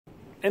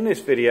In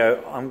this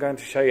video I'm going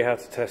to show you how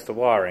to test the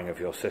wiring of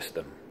your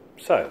system.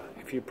 So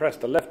if you press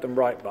the left and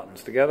right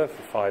buttons together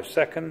for 5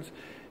 seconds,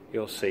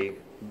 you'll see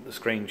the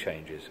screen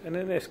changes, and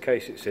in this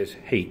case it says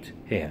heat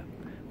here.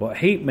 What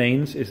heat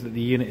means is that the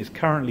unit is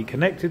currently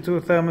connected to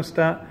a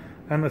thermostat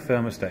and the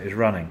thermostat is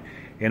running.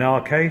 In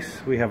our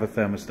case we have a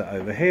thermostat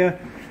over here,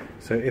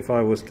 so if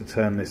I was to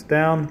turn this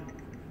down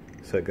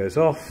so it goes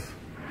off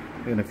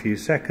in a few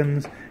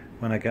seconds,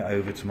 when I get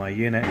over to my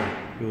unit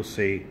you'll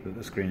see that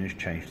the screen has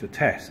changed to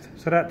test.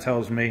 So that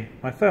tells me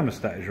my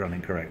thermostat is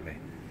running correctly.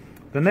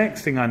 The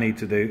next thing I need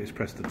to do is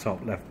press the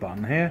top left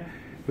button here,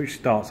 which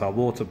starts our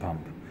water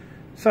pump.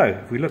 So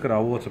if we look at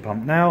our water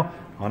pump now,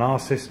 on our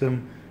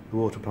system the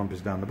water pump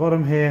is down the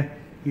bottom here.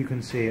 You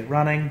can see it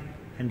running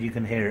and you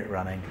can hear it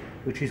running,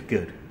 which is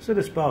good. So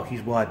the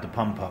Sparky's wired the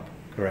pump up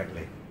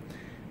correctly.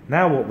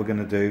 Now what we're going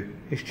to do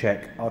is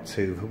check our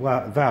 2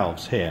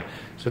 valves here.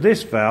 So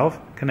this valve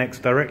connects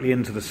directly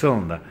into the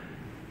cylinder.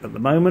 At the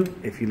moment,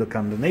 if you look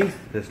underneath,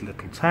 there's a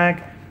little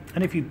tag,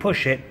 and if you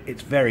push it,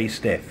 it's very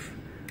stiff.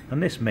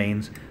 And this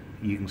means,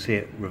 you can see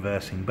it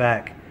reversing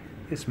back,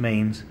 this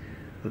means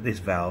that this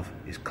valve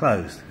is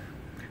closed.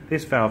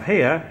 This valve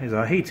here is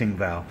our heating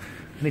valve,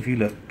 and if you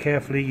look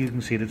carefully you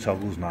can see the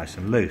toggle's nice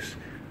and loose.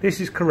 This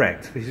is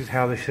correct, this is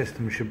how the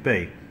system should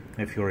be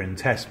if you're in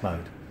test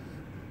mode.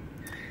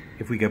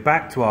 If we go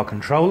back to our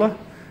controller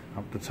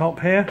up the top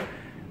here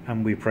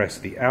and we press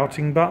the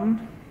outing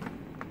button,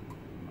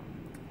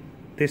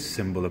 this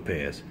symbol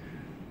appears.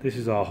 This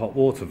is our hot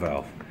water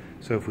valve.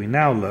 So if we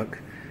now look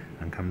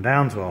and come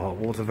down to our hot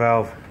water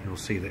valve, you'll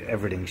see that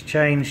everything's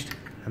changed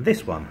and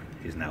this one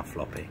is now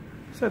floppy.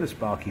 So the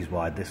Sparky's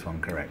wired this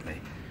one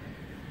correctly.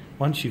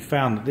 Once you've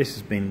found that this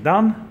has been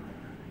done,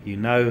 you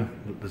know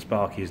that the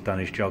Sparky has done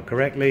its job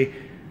correctly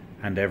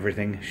and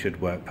everything should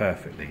work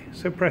perfectly.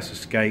 So press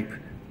escape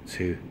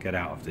to get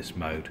out of this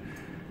mode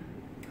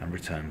and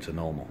return to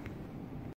normal.